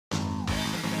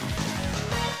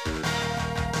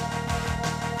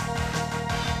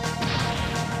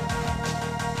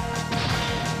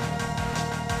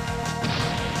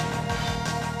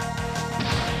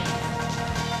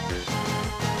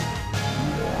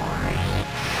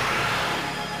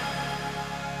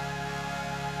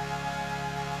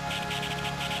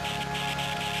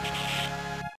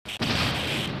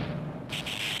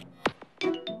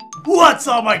What's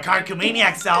up, my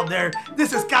carcamaniacs out there?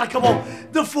 This is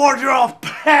Karcamo, the Forger of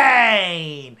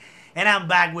Pain! And I'm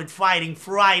back with Fighting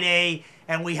Friday,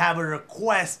 and we have a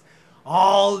request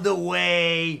all the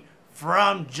way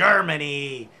from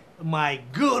Germany. My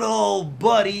good old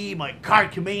buddy, my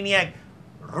carcamaniac,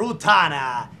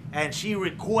 Rutana. And she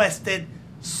requested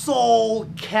Soul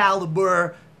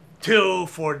Calibur 2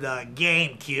 for the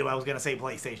Gamecube. I was gonna say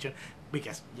PlayStation,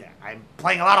 because, yeah, I'm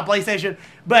playing a lot of PlayStation.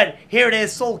 But here it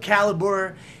is, Soul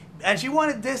Calibur. And she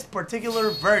wanted this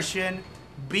particular version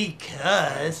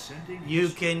because you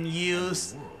can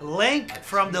use Link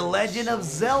from The Legend of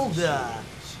Zelda.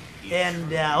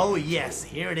 And, oh yes,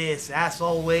 here it is, as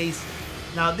always.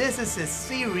 Now, this is a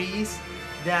series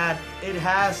that it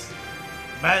has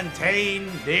maintained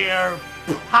their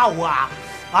power,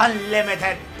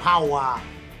 unlimited power.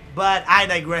 But I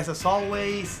digress as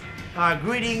always.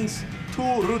 Greetings to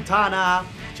Rutana.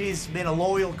 She's been a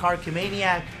loyal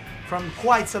carcamaniac from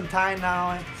quite some time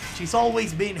now. She's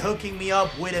always been hooking me up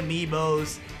with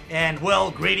amiibos. And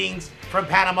well, greetings from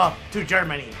Panama to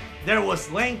Germany. There was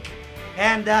Link.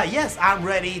 And yes, I'm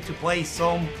ready to play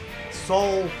some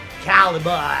Soul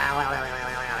Calibur.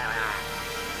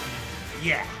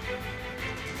 Yeah.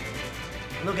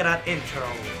 Look at that intro.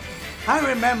 I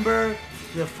remember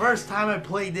the first time I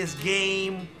played this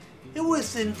game, it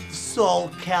wasn't Soul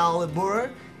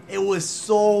Calibur, it was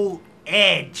Soul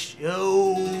Edge.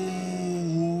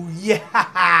 Oh,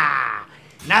 yeah!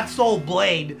 Not Soul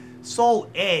Blade, Soul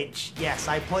Edge. Yes,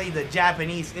 I played the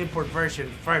Japanese import version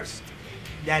first.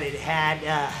 That it had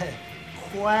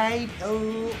quite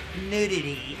a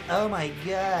nudity. Oh my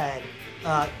god.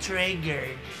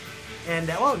 Triggered. And,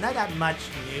 well, not that much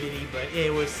nudity, but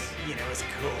it was, you know, it was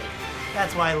cool.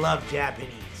 That's why I love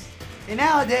Japanese. And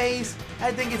nowadays,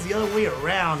 I think it's the other way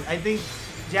around. I think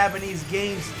Japanese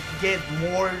games get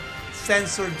more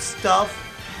censored stuff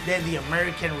than the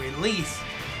American release.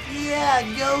 Yeah,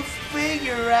 go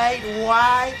figure, right?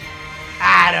 Why?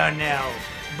 I don't know.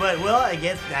 But, well, I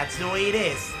guess that's the way it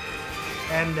is.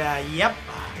 And, yep,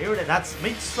 here it is. That's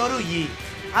Mitsurugi.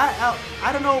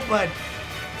 I don't know, but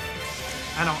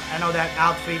I know that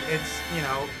outfit, it's, you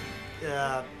know,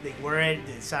 they wear it,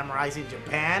 the samurais in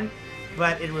Japan,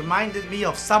 but it reminded me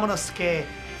of Samonosuke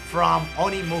from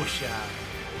Onimusha.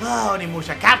 Oh,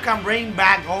 Onimusha. Capcom bring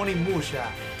back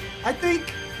Onimusha. I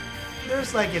think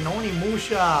there's like an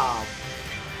Onimusha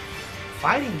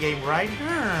fighting game, right?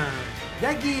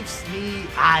 That gives me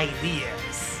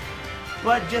ideas.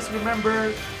 But just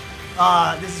remember,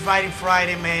 this is Fighting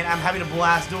Friday, man. I'm having a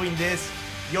blast doing this.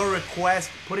 Your request,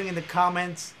 putting in the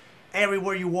comments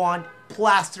everywhere you want,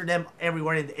 plaster them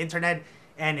everywhere in the internet,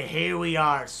 and here we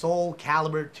are, Soul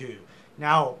Calibur 2.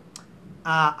 Now,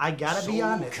 I gotta be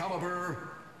honest. Soul Calibur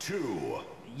 2.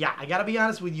 Yeah, I gotta be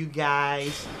honest with you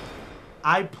guys.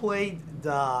 I played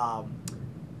the,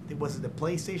 was it the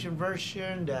PlayStation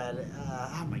version that,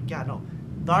 oh my god, no,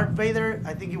 Darth Vader.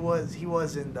 I think he was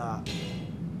in the.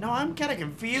 No, I'm kind of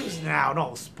confused now.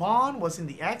 No, Spawn was in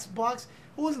the Xbox.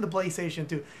 Who was in the PlayStation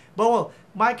 2? But, well,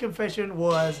 my confession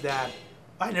was that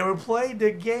I never played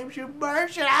the Gamecube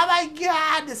version. Oh my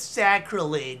god, the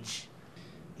sacrilege.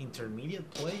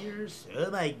 Intermediate players?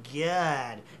 Oh my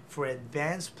god. For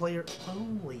advanced player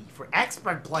only. For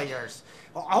expert players.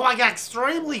 Oh my god,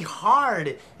 extremely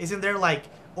hard. Isn't there like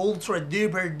ultra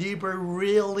duper duper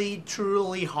really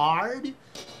truly hard?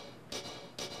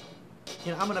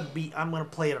 You know, I'm gonna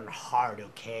play it on hard,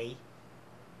 okay?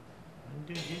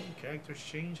 Characters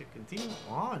change and continue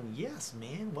on. Yes,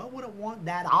 man. Why would I want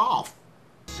that off?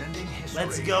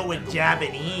 Let's go with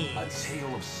Japanese. A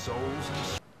tale of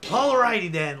souls. Alrighty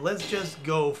then, let's just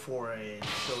go for it.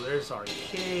 So there's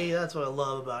arcade. That's what I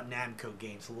love about Namco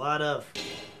games. A lot of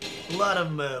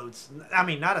modes. I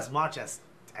mean, not as much as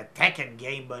a Tekken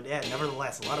game, but yeah,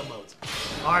 nevertheless, a lot of modes.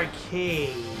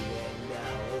 Arcade.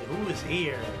 And who is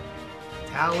here?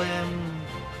 Talon,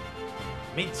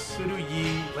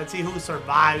 Mitsurugi. Let's see who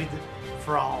survived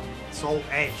from Soul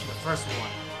Edge, the first one.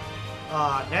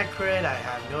 Necrid,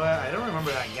 I don't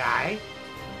remember that guy.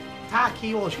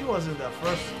 Taki, well, she wasn't the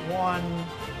first one.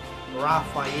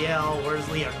 Raphael, where's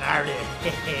Leonardo?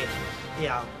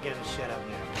 Yeah, I'm gonna shut up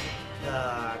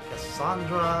now.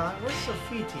 Cassandra, where's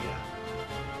Sophitia?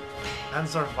 And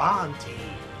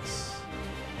Cervantes.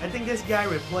 I think this guy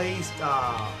replaced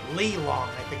Lee Long,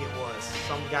 I think it was.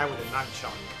 Some guy with a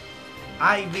nunchuck.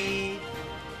 Ivy,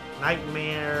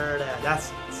 Nightmare,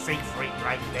 that's Siegfried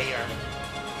right there.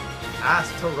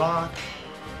 Astaroth,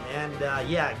 and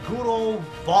yeah, good old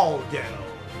Valdo.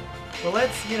 Well,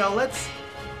 let's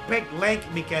pick Link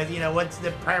because, you know, what's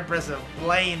the purpose of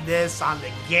playing this on the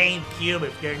GameCube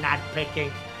if you're not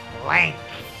picking Link?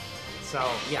 So,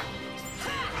 yeah.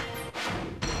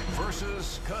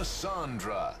 versus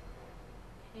Cassandra.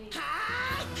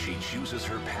 She chooses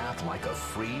her path like a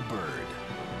free bird.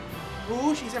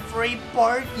 Ooh, she's a free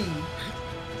party.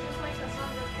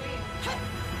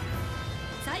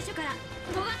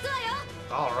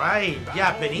 Alright,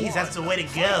 Japanese, that's the way to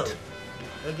go.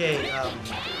 Okay,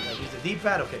 use the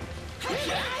D-pad, okay.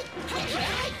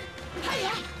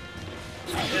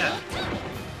 Yeah.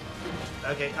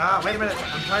 Okay, wait a minute.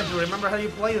 I'm trying to remember how you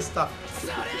play this stuff.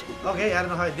 Okay, I don't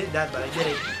know how I did that, but I did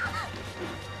it.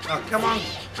 Oh, come on.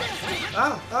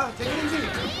 Take it easy.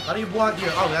 How do you block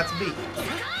here? Oh, that's B.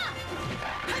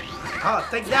 Oh,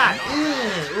 take that.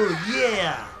 Oh,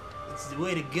 yeah. It's the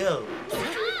way to go.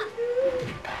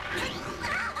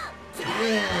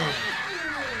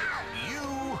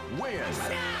 You win.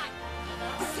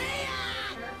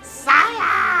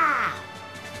 Saya!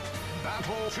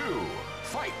 Battle 2.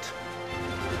 Fight.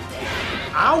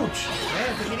 Ouch!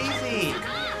 Man, take it easy.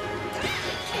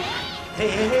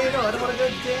 Hey, no, I don't want to go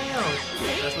down.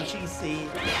 That's what she said.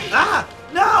 Ah!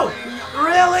 No!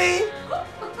 Really?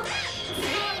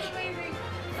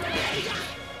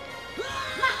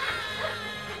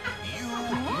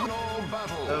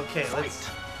 Okay, let's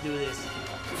do this.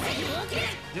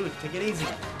 Dude, take it easy.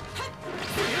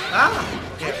 Ah!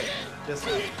 Okay, just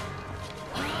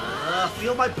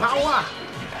feel my power.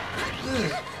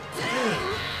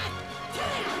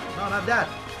 No, not that.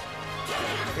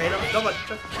 Okay, don't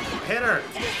hit her.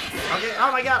 Okay,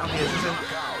 oh my god. Okay,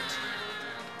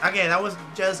 okay, that was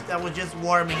just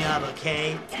warming up.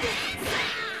 Okay.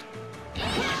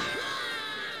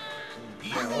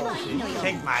 Oh, she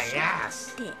kicked my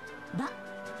ass. Did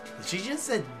she just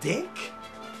say dick?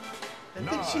 I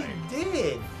think she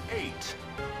did. 8.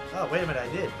 Oh, wait a minute, I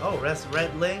did. Oh, that's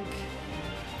red link.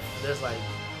 There's like,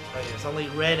 okay, it's only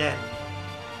red and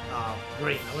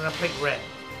green. I'm gonna pick red.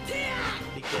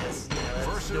 Because, you know,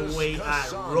 that's the way I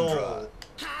roll.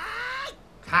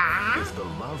 If the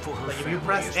love for her like if you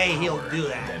press A, he'll do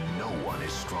that. Then no one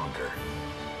is stronger.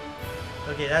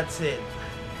 Okay, that's it.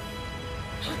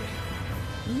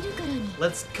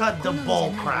 Let's cut the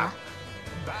bull crap.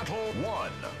 Battle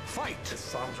 1. Fight. This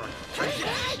song's right.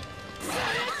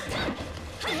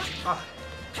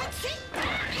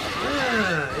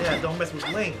 Yeah, don't mess with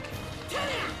Link.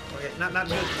 Okay, not good.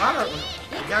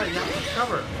 You got it,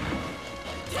 cover.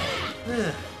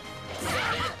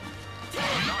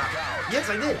 Yes,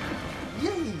 I did.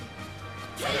 Yay!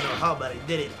 I don't know how, but I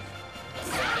did it.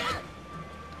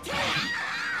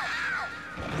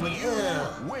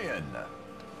 You win.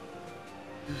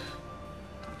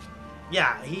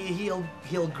 Yeah,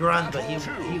 he'll grunt, but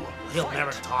he'll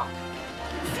never talk.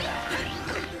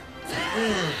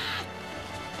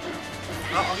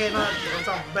 Oh, okay, no, it's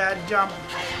a bad jump.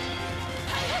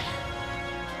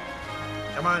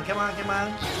 Come on.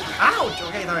 Ouch!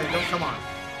 Okay, no, don't come on.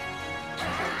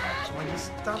 Why you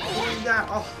stop doing that?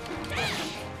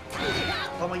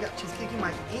 Oh my god, she's kicking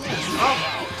my ass.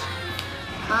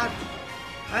 Oh,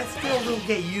 I still don't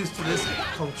get used to this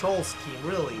control scheme,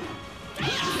 really.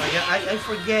 Like I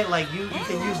forget, like you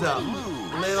can use the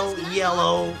little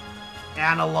yellow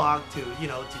analog to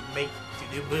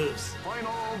do moves.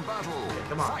 Final battle. Okay,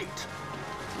 come on. Fight.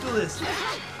 Let's do this.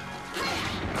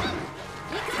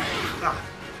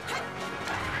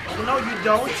 Oh, no, you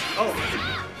don't. Oh.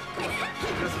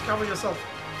 Just cover yourself.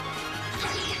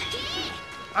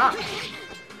 Okay.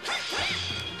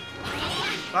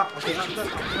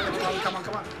 Come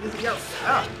on. Use the yellow.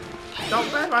 Don't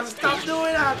man, stop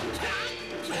doing that.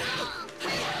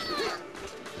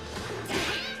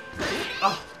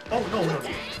 Oh no.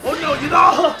 Oh no, you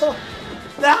know.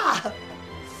 Nah.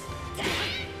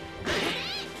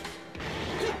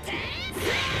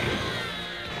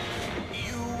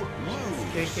 You lose.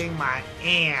 Kicking my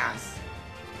ass.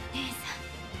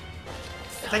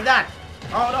 Take that.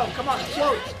 Oh no, come on,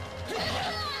 float.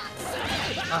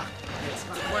 It's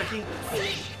not working.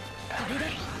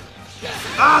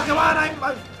 Come on, I'm...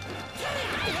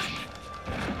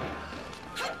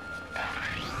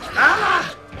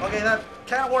 Okay, that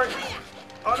can't work.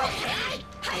 Oh no.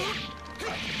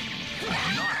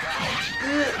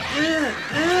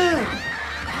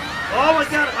 Oh my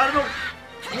god, I don't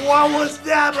know what was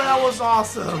that, but that was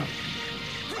awesome.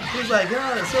 He's like,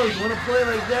 so you want to play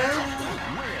like that?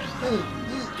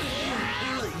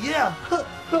 Yeah.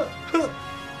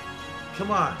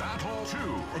 Come on.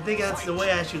 I think that's the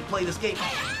way I should play this game.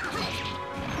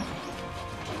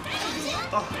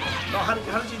 Oh, no, how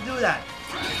did you do that?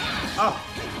 Oh.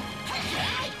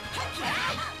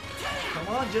 Come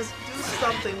on, just do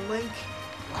something, Link.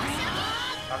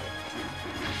 Okay.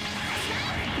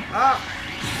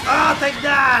 Take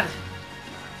that!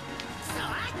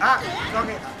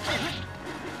 Okay.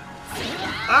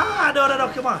 Ah, no, no, no,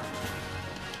 come on.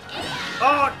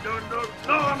 Oh, no, no,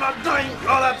 no, I'm not dying.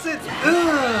 Oh, that's it.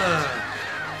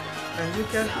 And you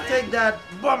can take that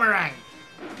boomerang.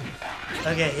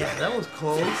 Okay, yeah, that was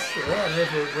close. Yeah,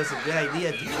 if it was a good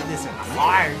idea to do this in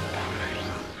hard.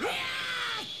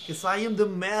 Because I am the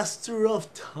master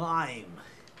of time.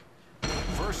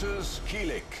 Versus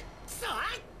Helik.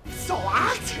 So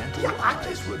what? Gentle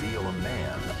eyes reveal a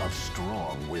man of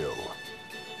strong will.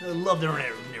 I love the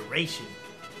narration.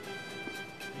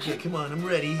 Okay, come on, I'm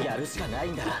ready.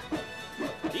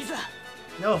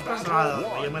 No, of course not.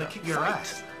 I'm gonna kick your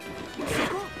ass.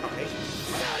 Okay.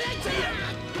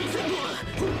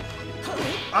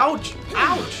 Ouch!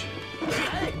 Ouch!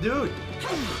 Dude!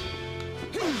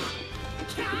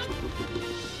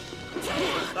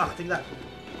 Ah, take that.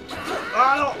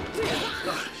 Oh no!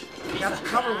 You gotta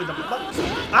cover with the blood.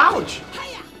 Ouch!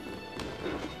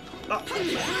 Oh.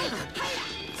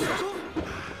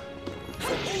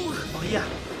 Oh yeah.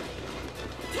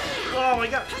 Oh my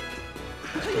god.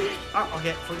 Oh,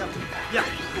 okay, forgot. Yeah.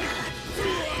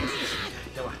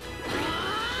 Come on.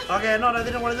 Okay, no, I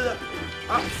didn't want to do that.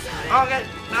 Okay,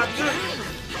 not good.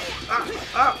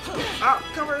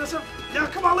 Cover this up. Yeah,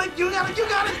 come on, Link, you got it, you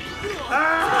got it.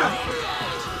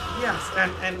 Yes,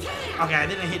 and okay, I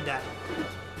didn't hit that.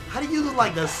 How do you do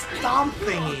like the stomp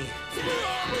thingy?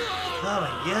 Oh my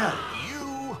god.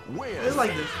 You win. This is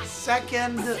like the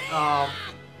second,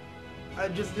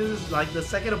 this is like the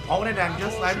second opponent and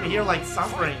I'm here like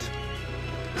suffering.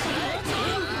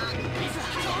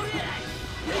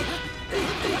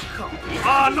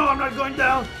 Oh no, I'm not going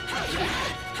down.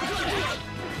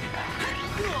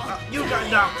 You got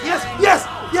down. Yes, yes,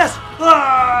 yes.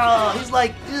 Oh, he's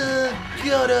like,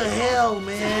 go to hell,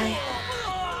 man.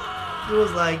 It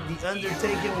was like the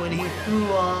Undertaker when he threw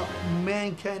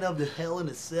mankind of the Hell in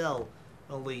a Cell,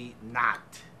 only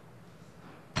not.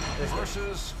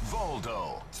 Versus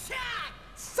Voldo.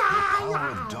 The power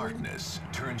of darkness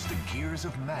turns the gears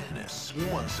of madness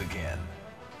once again.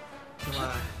 Come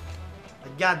on. I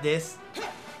got this.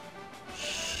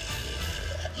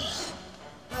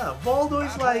 Voldo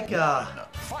is like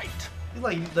he's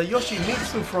like the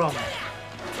Yoshimitsu from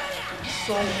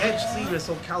Soul Edge series,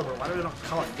 Soul Calibur. Why do we not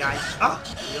call it, guys? Ah,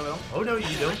 you don't know. Oh no,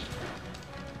 you don't.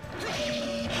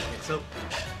 Okay, so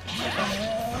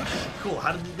cool.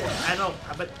 How to do that? I know,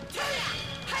 but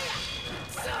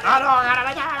I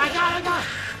got.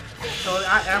 So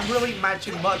I'm really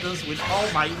matching buttons with all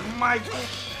my might.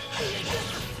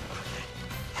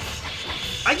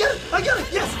 I got it! I got it!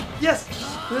 Yes! Yes!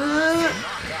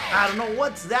 I don't know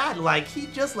what's that. Like he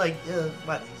just like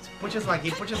what? He pushes like a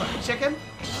chicken.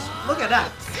 Look at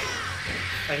that!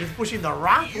 Like he's pushing the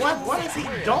rock. What is he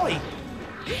doing?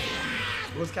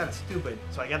 It was kind of stupid.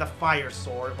 So I got a fire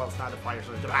sword. Well, it's not a fire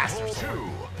sword. It's a master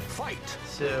sword. Fight.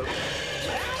 So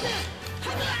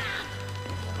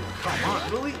come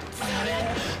on, really?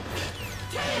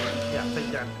 Yeah,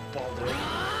 take that ball, dude.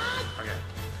 Okay.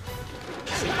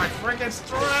 See my freaking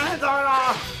strength! Oh,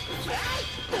 no.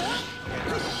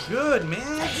 Good,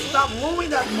 man. Stop moving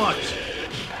that much.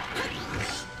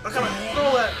 Okay,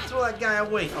 throw that guy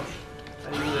away. Okay, how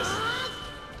do you do this?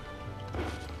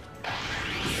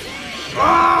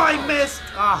 Oh, I missed!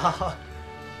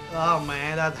 Oh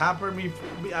man, that hampered me.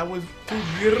 I was too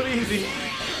greedy.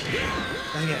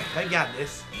 Okay, I got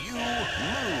this. You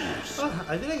lose.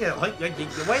 I didn't get.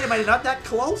 Wait a minute, not that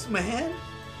close, man.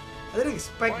 I didn't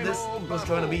expect this was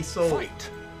going to be so, I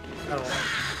don't know,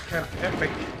 kind of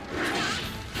epic.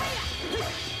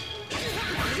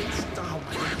 Oh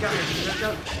my god,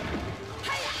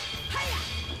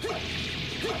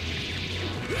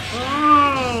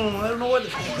 oh, I don't know what.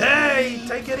 Hey,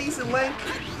 take it easy, Link.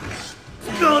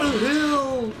 Go to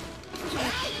hell.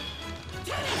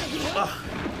 No.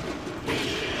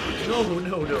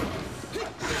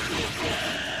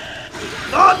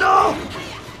 Oh no!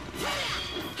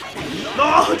 No!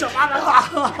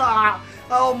 I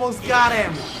almost got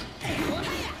him!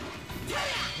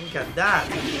 Look at that.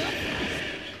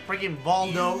 Freaking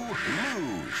Voldo.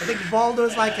 I think Voldo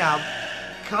is like a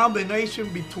combination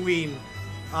between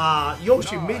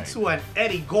Yoshimitsu and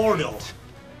Eddie Gordo.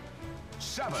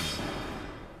 7.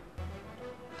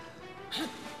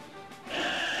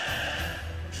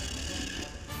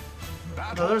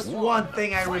 So there's one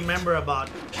thing I remember about.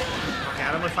 Okay,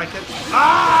 I don't know if I can.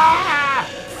 Ah!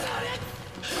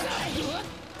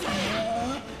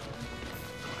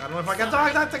 I don't know if I can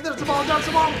talk that. Take the bomb, down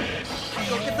the bomb.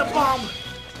 Go get the bomb.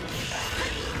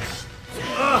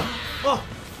 Oh.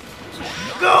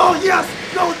 Go, yes!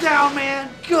 Go down, man!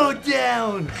 Go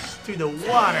down! To the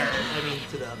water. I mean,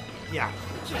 to the. Yeah.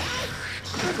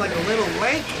 It's like a little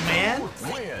lake, man.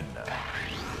 Win.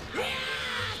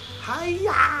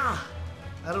 Hiya!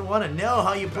 I don't want to know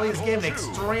how you play this game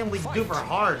extremely duper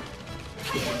hard.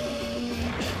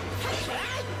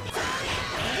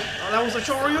 Oh, that was a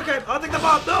Shoryuken! I'll take the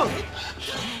bomb! No!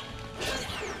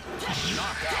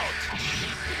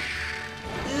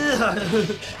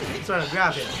 I'm trying to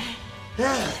grab him.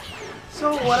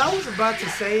 So what I was about to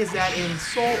say is that in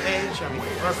Soul Edge, I mean,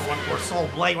 or Soul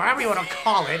Blade, whatever you want to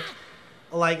call it,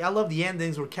 like I love the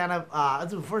endings. Were kind of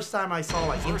that's the first time I saw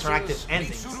like interactive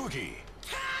endings.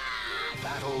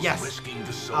 Yes,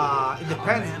 it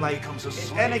depends. Like,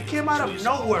 and it came out of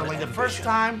nowhere. Like the first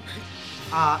time,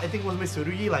 I think it was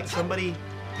Mitsurugi. Like somebody,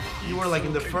 you were like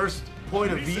in the first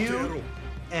point of view,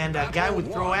 and a guy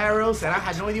would throw arrows, and I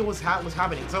had no idea what was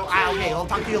happening. So okay, I'll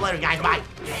talk to you later, guys. Bye.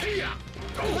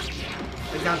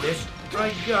 I got this.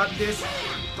 I got this.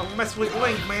 Don't mess with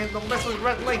Link, man. Don't mess with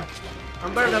Red Link.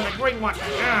 I'm better than the green one.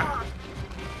 Yeah.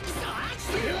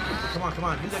 Come on, come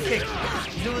on. Do the kick.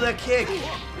 Do the kick.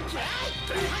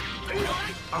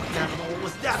 Oh, God, what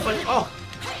was that? But, oh.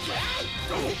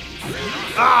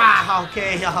 Ah,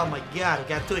 okay. Oh, my God. I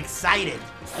got too excited.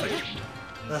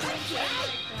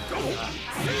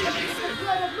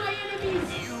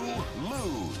 You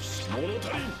lose.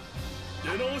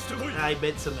 I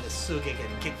bet some Inosuke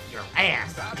can kick your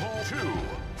ass. Battle 2.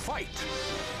 Fight.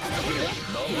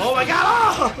 Oh, my God.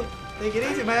 Oh! Take it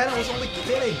easy, man. I was only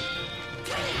kidding.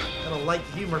 Got a light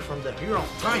humor from the hero.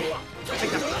 Time.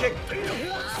 Take that kick.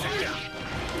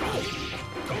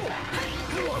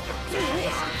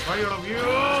 Tired of you.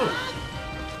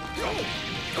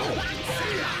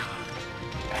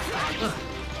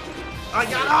 I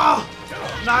got oh,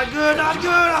 not good, not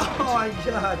good. Oh my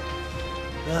God.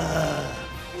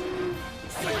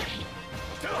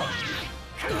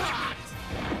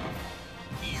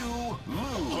 You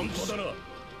lose.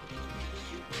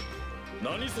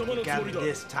 Got me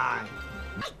this time.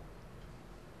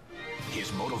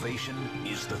 His motivation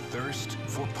is the thirst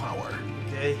for power.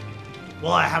 Okay.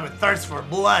 Well, I have a thirst for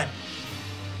blood.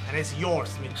 And it's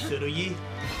yours, Mitsurugi.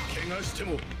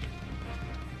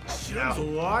 Now,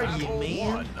 who are you,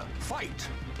 man? Fight.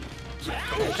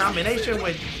 A combination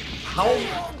with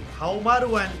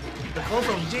Haomaru and the close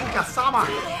of Jinka-sama.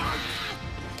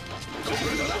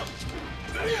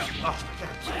 Oh,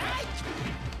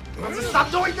 God. Stop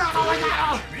doing that! Oh my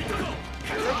God!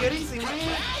 Take it easy, man!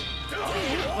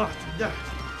 Oh, yeah.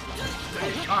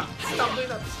 Stop doing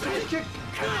that! Stupid kick!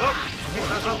 Oh,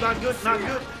 that's not good, not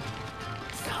good.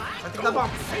 I think the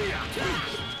bomb.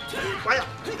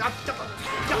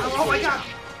 Oh my God!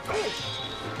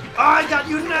 I got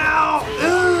you now!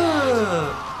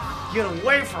 Ugh. Get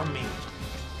away from me!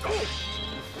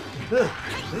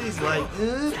 He's like,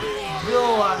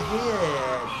 go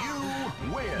ahead.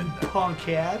 Win. Punk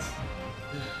ass.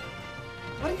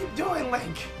 What are you doing,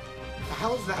 Link? The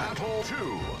hell is that? Battle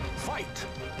 2. Fight.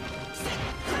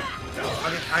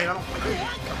 I don't.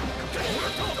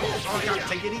 Oh my God,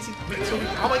 take it easy.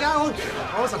 Oh my God.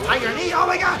 Oh, it's a tiger knee. Oh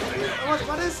my God.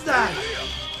 What is that?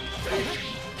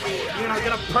 You're not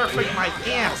gonna perfect my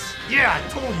ass. Yeah, I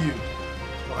told you.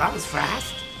 Well, that was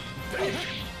fast.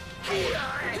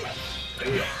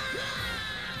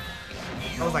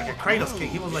 That was like a Kratos kick.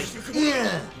 He was like,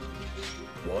 yeah.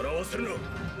 He's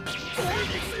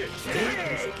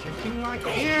kicking my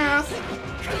ass.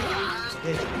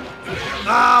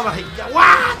 Oh my God.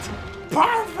 What?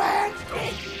 Perfect.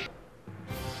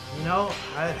 You know,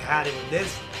 I've had it with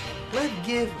this. Let's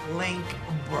give Link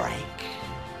a break.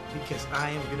 Because I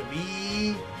am gonna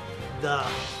be the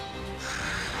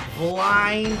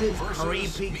blind,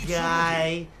 creepy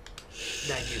guy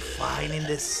that you find in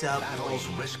the subway.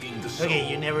 Okay,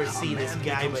 you never see this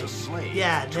guy, but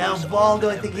yeah, now Baldo,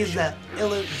 I think he's the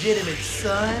illegitimate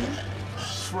son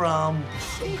from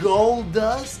Gold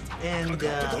Dust and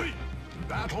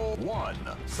Battle 1.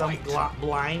 some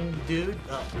blind dude.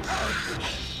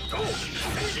 Come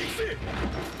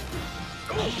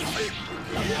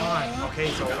on. Okay,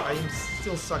 so I'm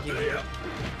still sucking here.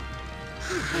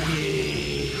 Yeah.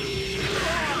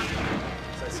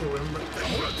 So I still remember.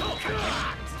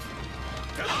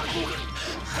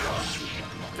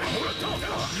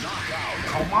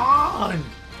 Come on!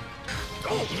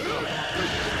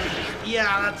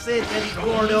 Yeah, that's it, Eddie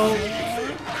Gordo.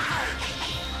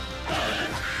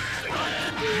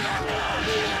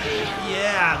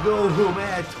 Yeah, go,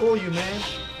 man. I told you, man.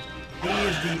 He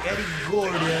is the Eddie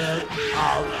Gordo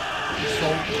of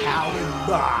Soul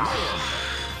Calibur.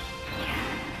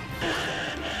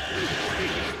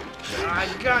 I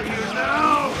got you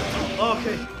now.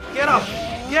 Okay, get up,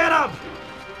 get up.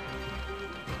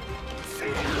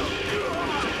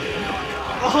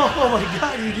 Oh my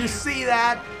God! Did you see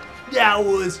that? That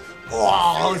was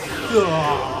Oh,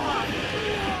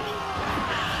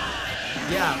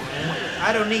 yeah, man.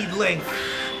 I don't need Link.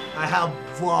 I have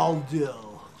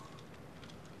Voldo.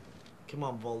 Come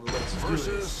on, Voldo, let's do this.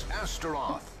 Versus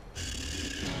Astaroth.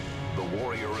 The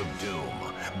warrior of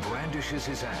doom brandishes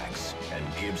his axe and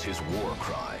gives his war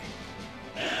cry.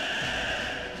 Yeah,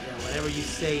 whatever you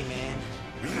say, man.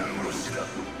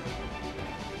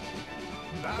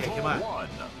 Okay, come on. Battle 1.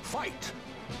 Fight.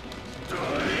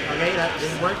 Okay, that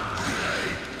didn't work.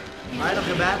 Alright, I'll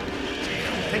go back.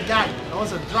 Take that. That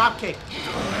was a drop kick.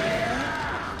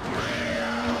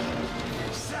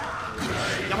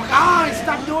 Come on,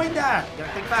 stop doing that.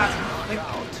 Gotta think fast. Think.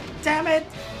 Damn it.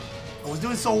 I was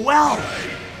doing so well.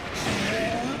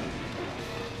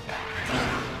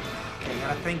 Okay,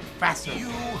 gotta think faster. You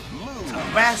lose.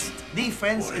 Best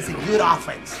defense is a good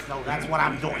offense. So that's what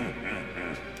I'm doing.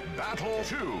 Battle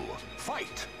 2.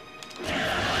 Fight.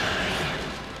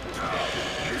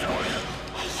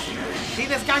 See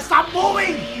this guy, stop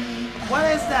moving! What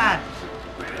is that?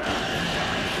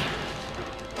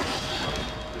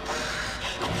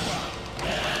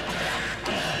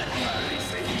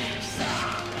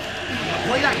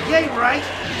 Play that game, right?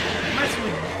 Mess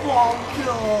with ball.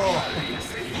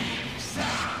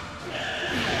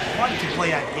 Why don't you play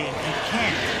that game? You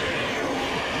can't.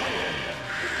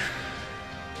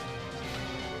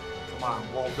 Come on,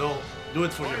 Waldo. Do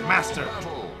it for your master.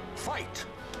 Battle. Fight.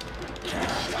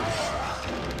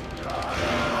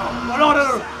 Oh, no.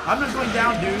 I'm not going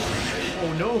down, dude.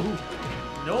 Oh, no.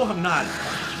 No, I'm not.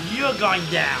 You're going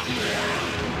down.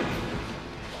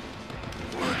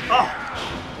 Oh.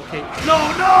 Okay. No.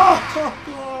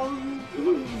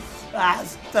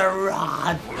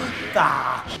 Astaroth.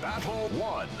 Battle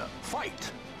 1.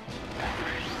 Fight.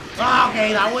 Okay,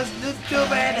 that was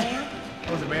stupid.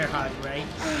 That was a bear hug, right?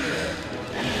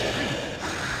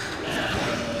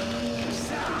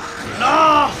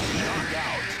 No!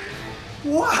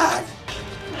 What?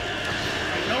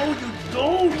 No, you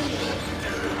don't.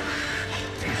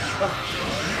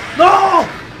 No!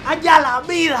 Allá la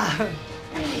vida.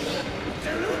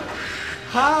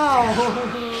 How?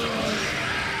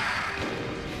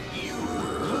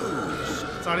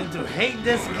 Starting to hate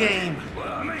this game.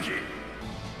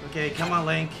 Okay, come on,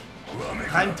 Link.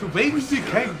 Time to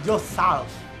vindicate yourself.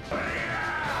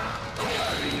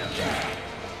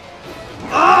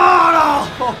 Oh no!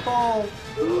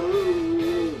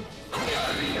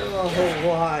 Oh,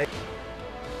 why?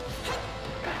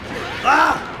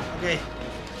 Ah! Okay.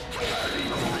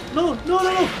 No!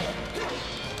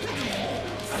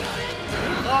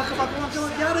 Oh, come on.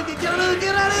 Get out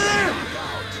of there!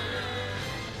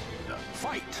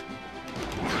 Fight.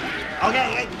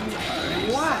 Okay.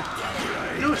 What?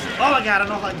 Dude. Oh my god, I don't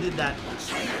know how I did that.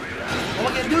 Oh my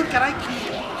god, dude, can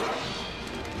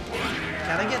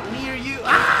I get near you?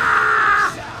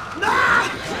 Ah! No!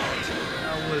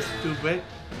 That was stupid.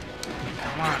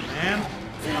 Come on, man.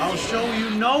 I'll show you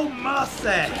no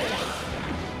mercy.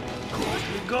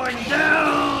 You're going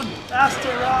down,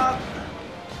 Astaroth.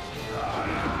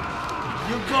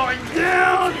 You're going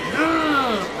down.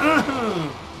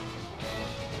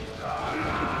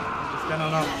 Just gonna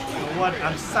know. You know what?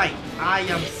 I'm psyched. I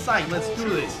am psyched. Let's do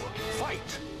this.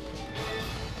 Fight.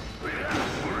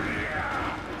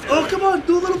 Oh, come on,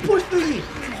 do a little push thingy.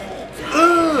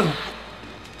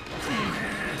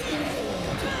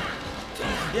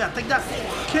 Yeah, take that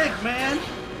kick, man.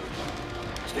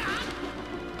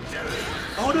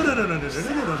 Oh, no.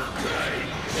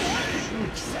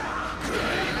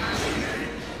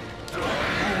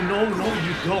 Oh, no,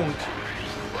 you don't.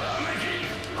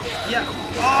 Yeah.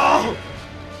 Oh!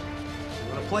 I'm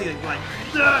gonna play it like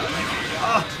that.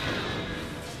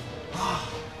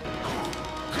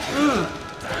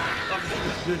 Okay,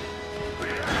 good.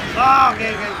 Oh,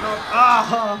 okay, no.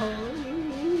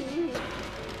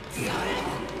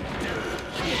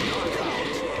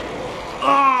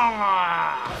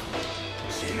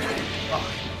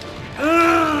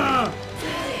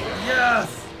 Yes.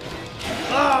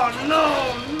 Oh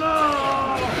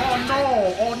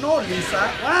no, Lisa.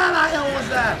 What the hell was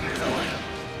that?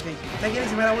 Okay, take it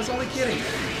easy, man. I was only kidding.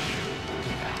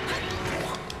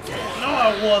 No,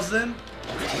 I wasn't.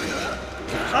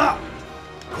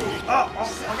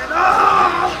 Okay, no!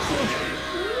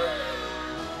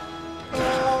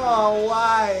 Oh,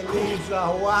 why, Lisa?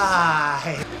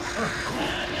 Why?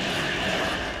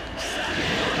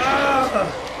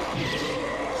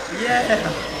 Yeah.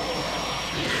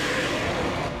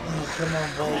 Oh, come on,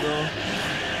 Voldo.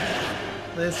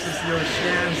 This is your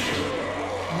chance.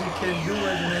 You can do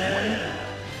it, man.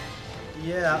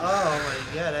 Yeah, oh my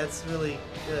god, that's really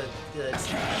good. Good.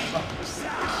 Oh.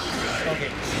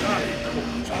 Okay,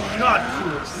 not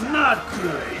cool. Not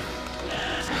cool.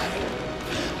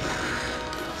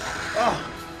 Oh.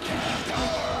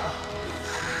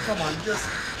 Come on, just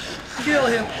kill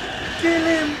him. Kill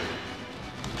him.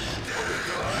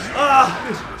 Oh,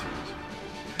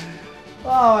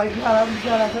 oh my god, I'm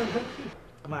gonna...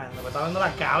 Man, me está dando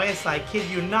la cabeza, I kid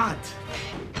you not.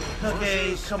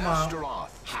 Okay, come on.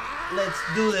 Let's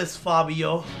do this,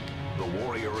 Fabio. The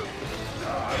warrior of...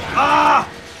 Ah!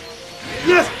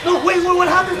 Yes! No, wait, what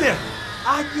happened there?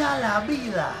 Allá la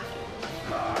vida.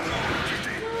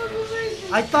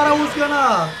 I thought I was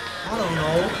gonna... I don't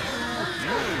know.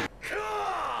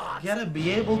 Gotta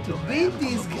be able to beat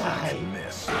these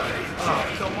guys. Oh,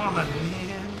 come on, man.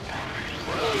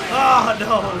 Oh,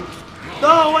 no.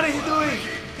 No, what is he doing?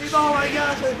 He's, oh my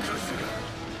gosh.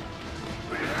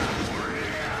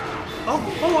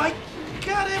 Oh, I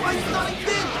got him. I thought I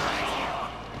did.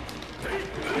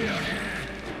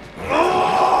 Oh!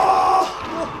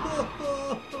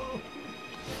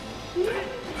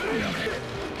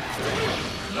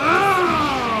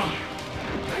 Ah!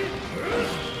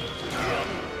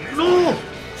 No!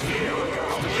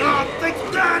 Oh, take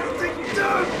that! Take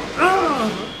that! Ah!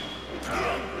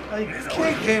 I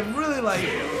kicked him really like...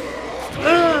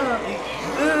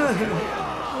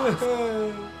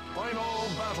 Final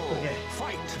battle. Okay.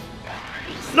 Fight.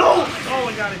 No! Oh,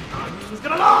 I got him. He's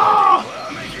gonna... Oh!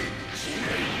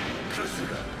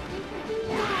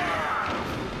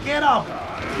 Get up!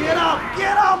 Get up!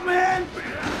 Get up, man!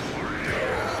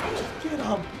 Get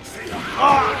up!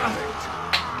 Oh!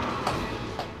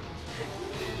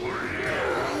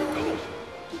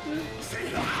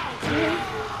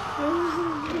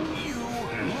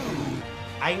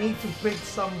 I need to pick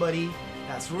somebody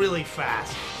that's really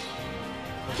fast.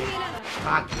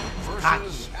 Taki.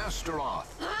 Versus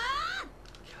Astaroth.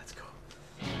 Okay, let's go.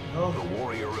 Oh. The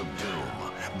warrior of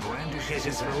doom brandishes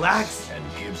his Relax. and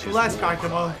gives his Relax, war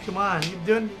Karcamo. cry. Come on, you're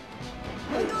doing...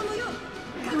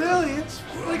 Really? It's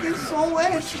freaking so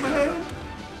edge, man.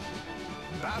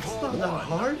 Battle It's not that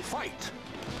hard. Fight.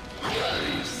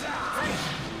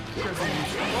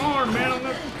 Hard, man. I'm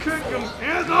gonna kick him.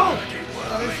 Asshole!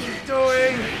 What is he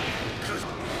doing?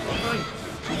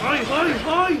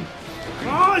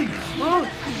 Hi! Oh,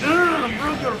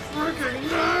 broke your freaking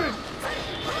neck!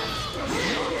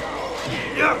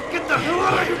 Yeah, get the hell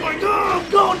out of here! Oh,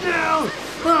 go down!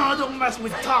 Oh, don't mess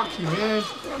with Taki, man.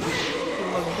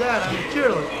 Look at that, I'm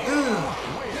careless.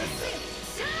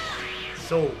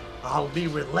 So, I'll be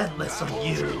relentless on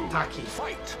you, Taki.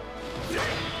 Fight.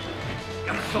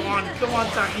 Come on,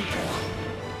 Taki.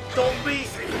 Don't be...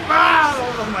 Ah!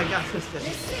 Oh my gosh, this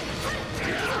is...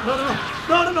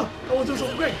 No. I was doing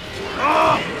something great.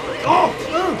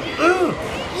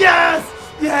 Yes!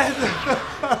 Yes!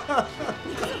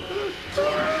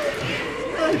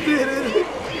 I did it.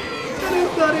 And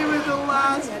it's not even the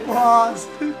last boss.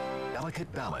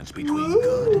 Delicate balance between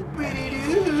good and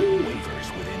Woo-biddy-doo.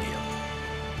 wavers within him.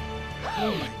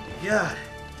 Oh my god.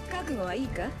 覚悟はいい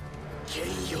か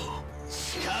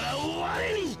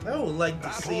I would like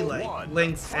to see like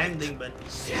Link's ending, but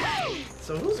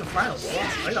so who's the final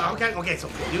boss? Okay, so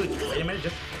dude, wait a minute,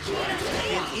 just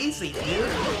it's easy, dude.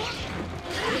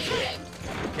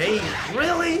 Okay,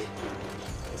 really?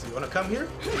 So you wanna come here?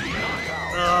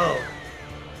 Oh,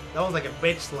 that was like a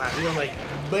bitch slap. He was like,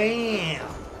 bam!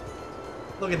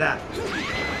 Look at that.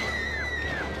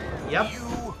 Yep.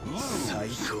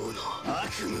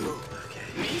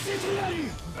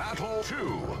 Battle 2.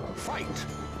 Fight.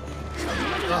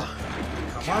 Oh,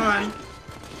 come on.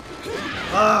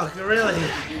 Oh, really?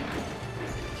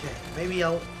 Okay, maybe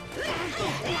I'll...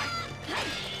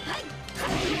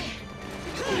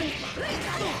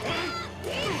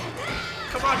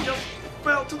 Come on, just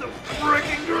fell to the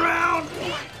freaking ground!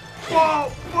 Whoa,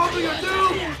 what do you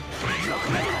do?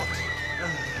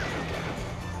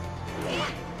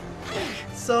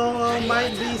 So I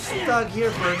might be stuck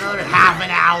here for another half an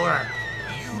hour.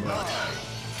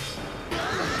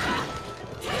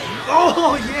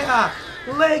 Oh yeah,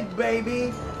 leg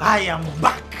baby! I am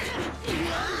back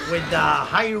with the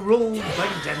Hyrule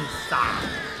Vengeance.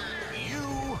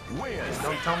 You win.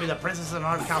 Don't tell me the Princess and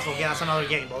Art Castle. Yeah, that's another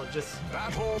game. Well, just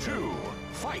Battle 2.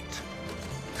 Fight.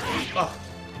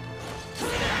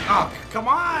 oh, come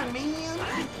on, man!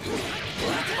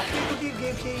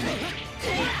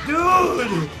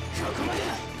 Dude!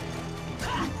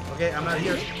 Okay, I'm not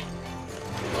here.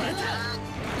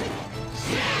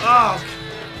 Oh!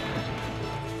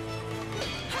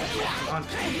 Come on.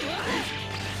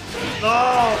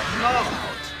 No!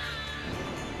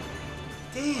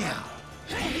 Damn!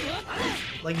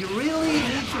 Like, you really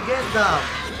need to get the...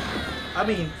 I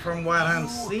mean, from what I'm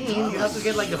seeing, you have to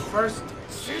get, like, the first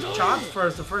shot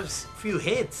first, the first few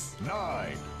hits.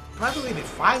 9. Probably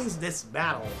defines this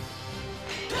battle.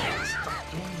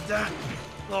 Stop doing that.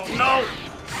 Oh, no!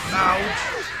 Ouch!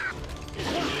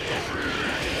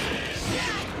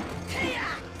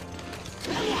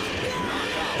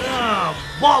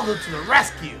 Baldo to the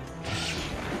rescue!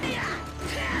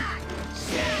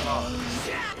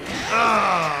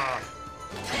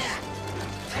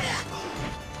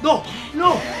 No!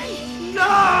 No! No!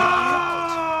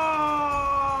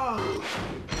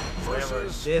 Whoever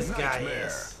this guy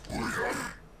is.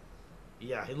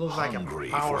 Yeah, he looks like a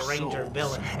Power Ranger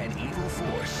villain. An evil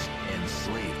force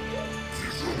enslaved.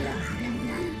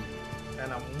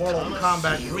 And a Mortal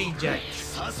Kombat reject.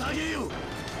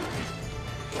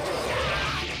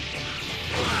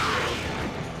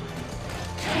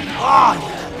 Oh,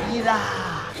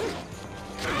 yeah.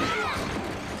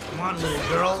 Come on, little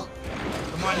girl.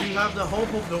 Come on, you have the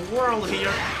hope of the world here.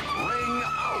 Ring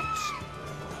out.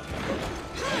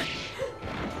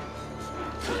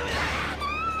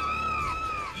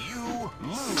 You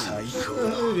lose.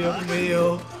 Dios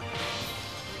mío.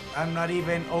 I'm not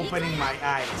even opening my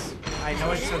eyes. I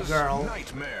know it's a girl.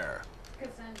 Nightmare.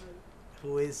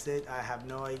 Who is it? I have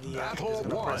no idea. I'm Battle just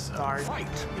gonna press 1. start.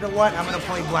 Fight. You know what? I'm gonna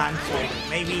play blindfolded.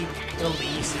 Maybe it'll be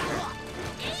easier.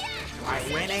 Am I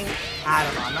winning? I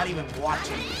don't know. I'm not even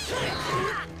watching this.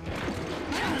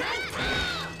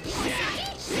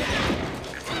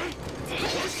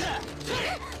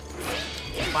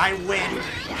 If I win,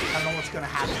 I don't know what's gonna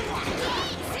happen.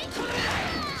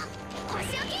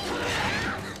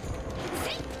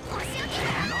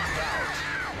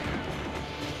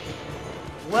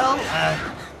 Well,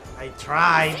 I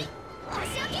tried.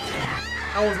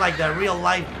 That was like the real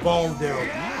life ball dude.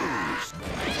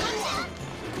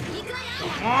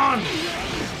 Come on!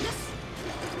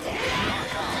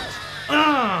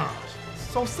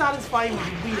 So satisfying when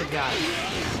you beat a guy.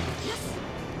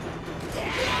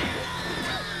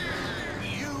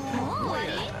 You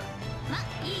win.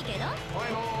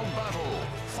 Final battle.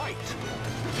 Fight.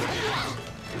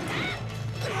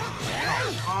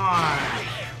 Come on.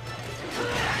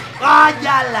 ¡Ah,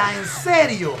 yala! ¿En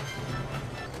serio?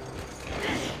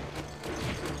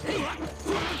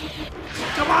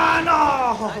 Come on!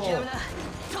 No!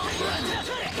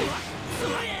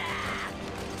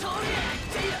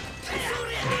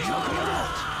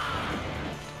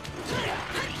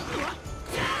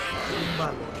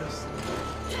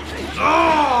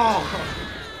 ¡Oh!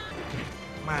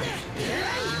 Man,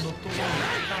 no tuvo un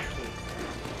ataque.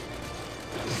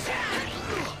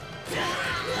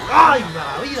 ¡Ay, la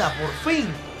vida, por fin!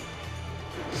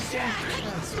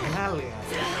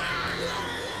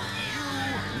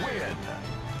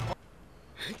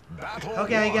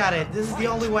 Okay, I got it. This is the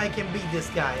only way I can beat this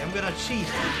guy. I'm gonna cheat.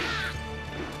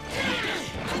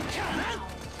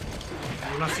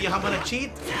 You wanna see how I'm gonna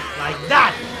cheat? Like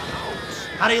that!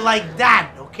 How do you like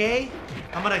that, okay?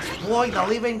 I'm gonna exploit the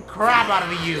living crap out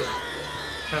of you,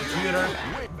 computer.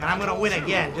 And I'm gonna win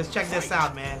again. Just check this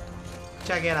out, man.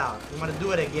 Check it out. I'm gonna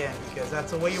do it again because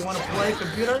that's the way you want to play,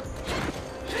 computer.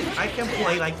 I can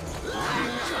play like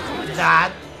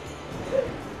that.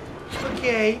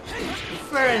 Okay,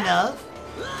 fair enough.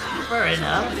 Fair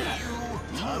enough.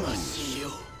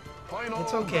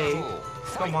 It's okay.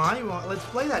 Come on, let's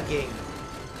play that game.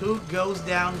 Who goes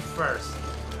down first?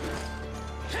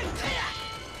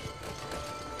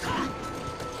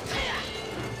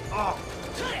 Oh.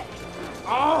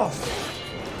 Oh.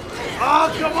 Oh,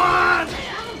 come on!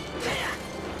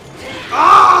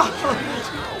 Oh!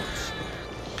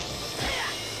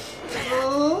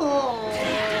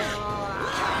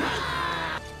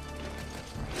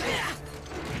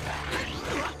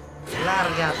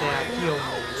 Lárgate aquí,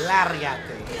 hombre.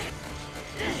 Lárgate.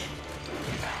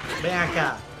 Ven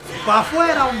acá. ¡Pa'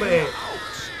 afuera, hombre!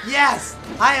 Yes,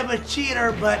 I am a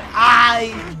cheater, but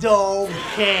I don't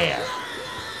care.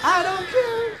 I don't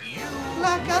care.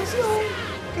 La canción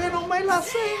que no me la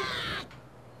sé.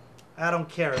 I don't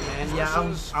care, man. Yeah,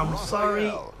 I'm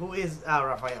sorry. Who is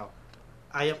Rafael?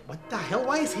 What the hell?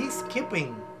 Why is he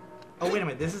skipping? Oh, wait a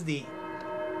minute. Is this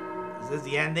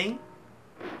the ending?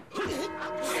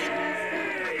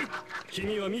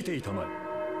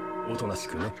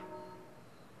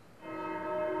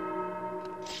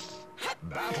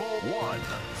 Battle 1.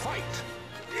 Fight.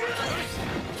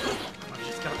 I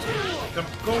just gotta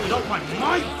go without my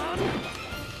mic.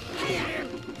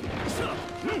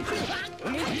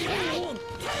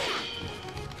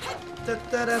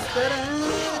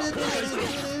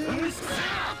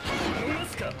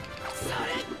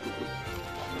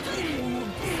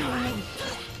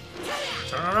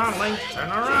 Turn around, Link. Turn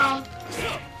around.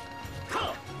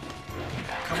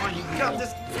 Come on, you got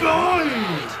this. Going!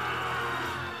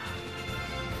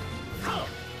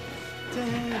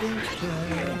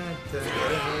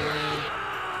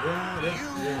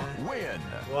 You win.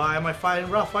 Why am I fighting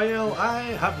Raphael? I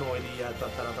have no idea.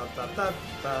 Battle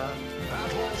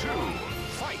 2.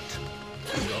 Fight.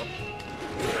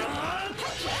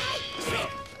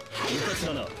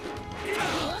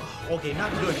 Okay,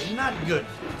 not good. Not good.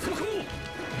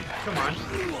 Come on.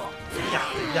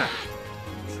 Yeah.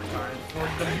 Time for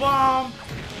the bomb.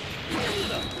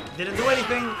 Didn't do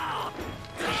anything.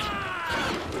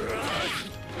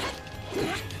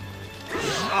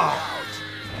 Oh.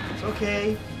 It's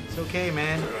okay. It's okay,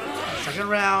 man. Second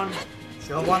round.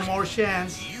 Still one more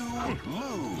chance. You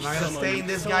lose. I'm not gonna stay in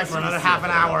this guy for another half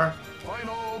an hour.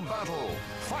 Final battle.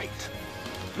 Fight.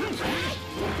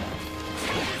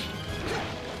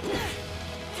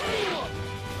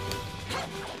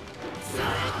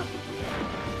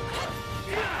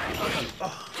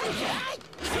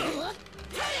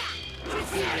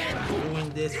 I'm doing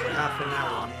this for half an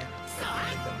hour, man.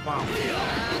 Get the bomb.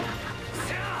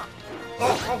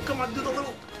 Oh, come on, do the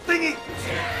little thingy.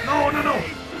 No.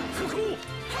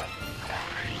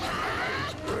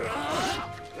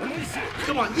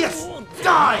 Come on, yes,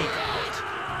 die.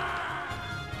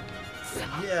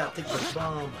 Yeah, take the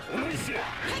bomb.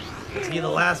 Is he the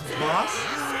last boss?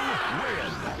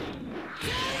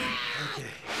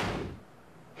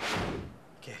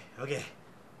 Okay.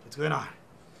 What's going on?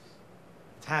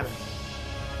 What's happening?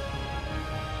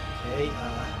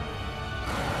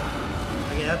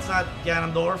 Okay, that's not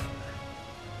Ganondorf.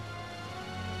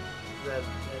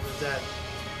 Is that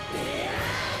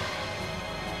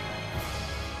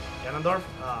Ganondorf?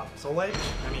 Soleil?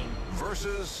 I mean...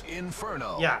 Versus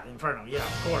Inferno. Yeah, Inferno. Yeah,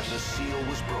 of course. The seal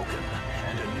was broken,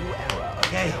 and a new era of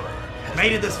Okay, terror has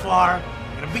made it this far.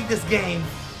 I'm gonna beat this game.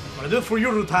 I'm gonna do it for you,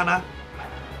 Rutana.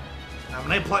 I'm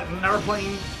never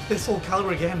playing this old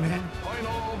Calibur again, man.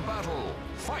 Final battle.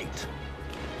 Fight.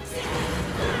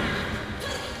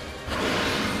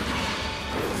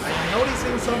 I'm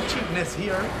noticing some cheapness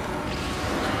here.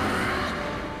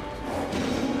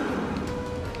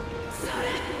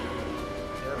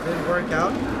 That didn't work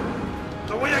out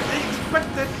the way I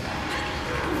expected.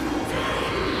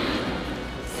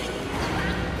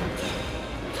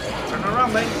 Turn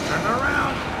around, Link. Turn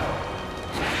around.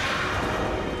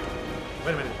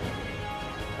 Wait a minute.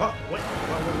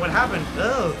 What happened?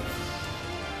 Oh.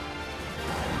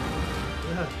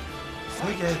 Yeah.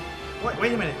 Okay.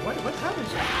 Wait a minute. What happened?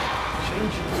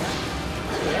 Change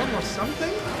form or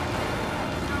something?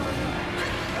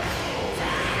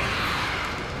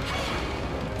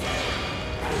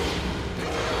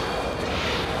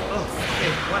 Oh,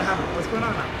 okay. What happened? What's going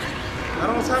on now? I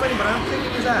don't know what's happening, but I'm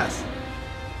kicking his ass.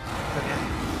 Okay.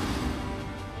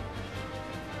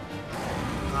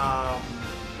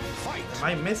 Am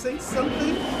I missing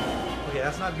something? Okay,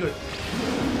 that's not good.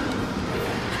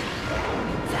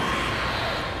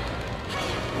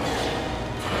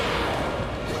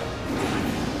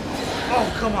 Oh,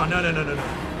 come on. No.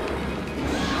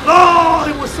 Oh,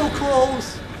 it was so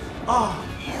close.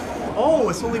 Oh,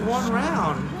 it's only one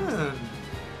round.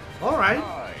 All right.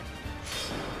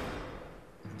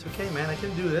 It's okay, man. I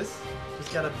can do this.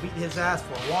 Just gotta beat his ass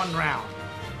for one round.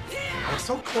 I was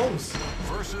so close.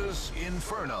 Versus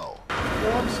Inferno.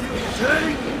 Wants you to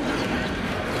take.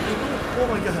 Oh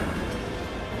my god.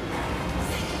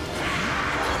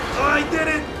 I did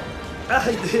it.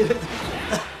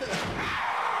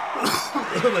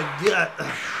 Oh my god.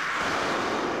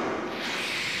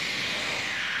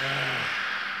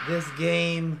 This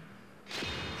game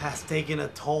has taken a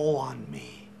toll on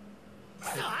me.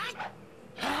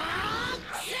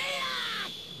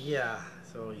 Yeah,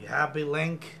 so you happy,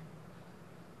 Link?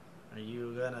 Are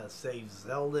you gonna save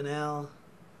Zelda now?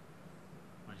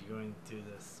 Are you going to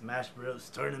the Smash Bros.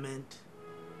 Tournament?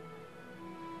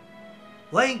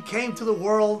 Link came to the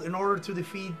world in order to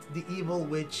defeat the evil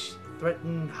which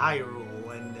threatened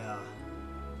Hyrule, and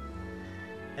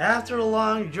after a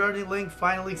long journey, Link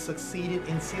finally succeeded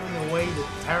in sealing away the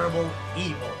terrible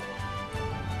evil.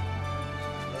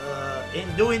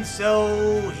 In doing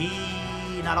so,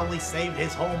 he not only saved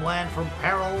his homeland from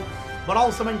peril, but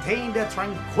also maintained the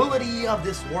tranquility of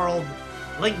this world.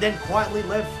 Link then quietly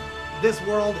left this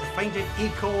world. A fainted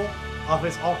echo of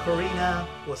his ocarina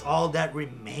was all that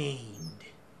remained.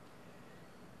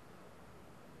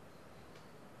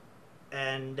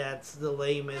 And that's the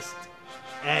lamest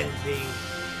ending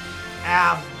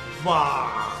ever.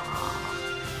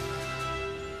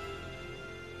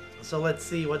 So let's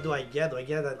see, what do I get? Do I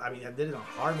get that? I mean, I did it on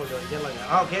hard mode. Do I get like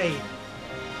that? Okay.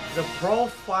 The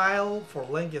profile for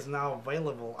Link is now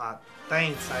available at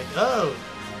thanks. Oh,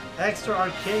 extra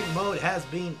arcade mode has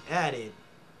been added.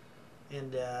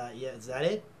 And yeah, is that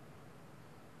it?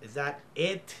 Is that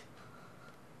it?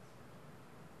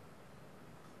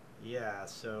 Yeah,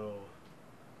 so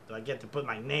do I get to put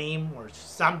my name or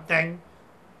something?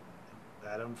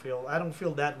 I don't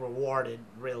feel that rewarded,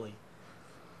 really.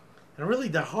 And really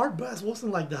the hard boss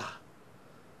wasn't like the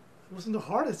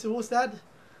hardest. It was that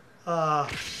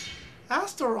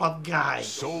Astaroth guy.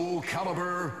 Soul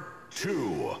Calibur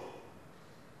 2.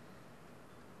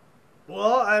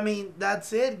 Well, I mean,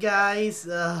 that's it, guys.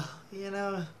 You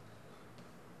know,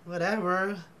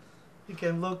 whatever. You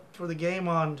can look for the game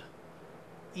on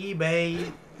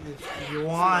eBay if you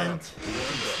want.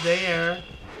 It's there.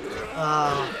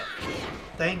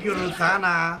 Thank you,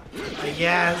 Rutana. I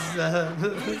guess.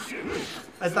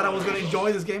 I thought I was gonna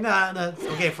enjoy this game.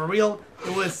 Okay, for real,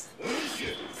 it was.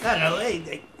 I don't know.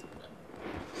 It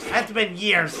had been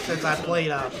years since I played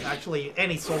actually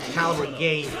any Soul Calibur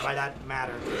game, by that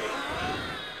matter.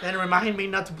 And remind me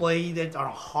not to play it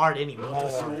on hard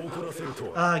anymore.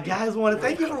 Guys, want to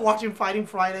thank you for watching Fighting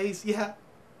Fridays. Yeah,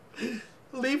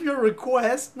 leave your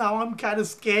request. Now I'm kind of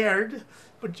scared,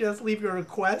 but just leave your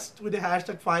request with the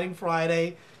hashtag Fighting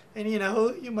Friday, and you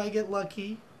know you might get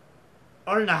lucky,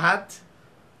 or not.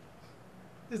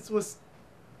 This was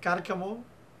Karcamo.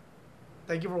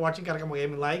 Thank you for watching Karcamo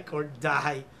Gaming. Like or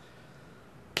die.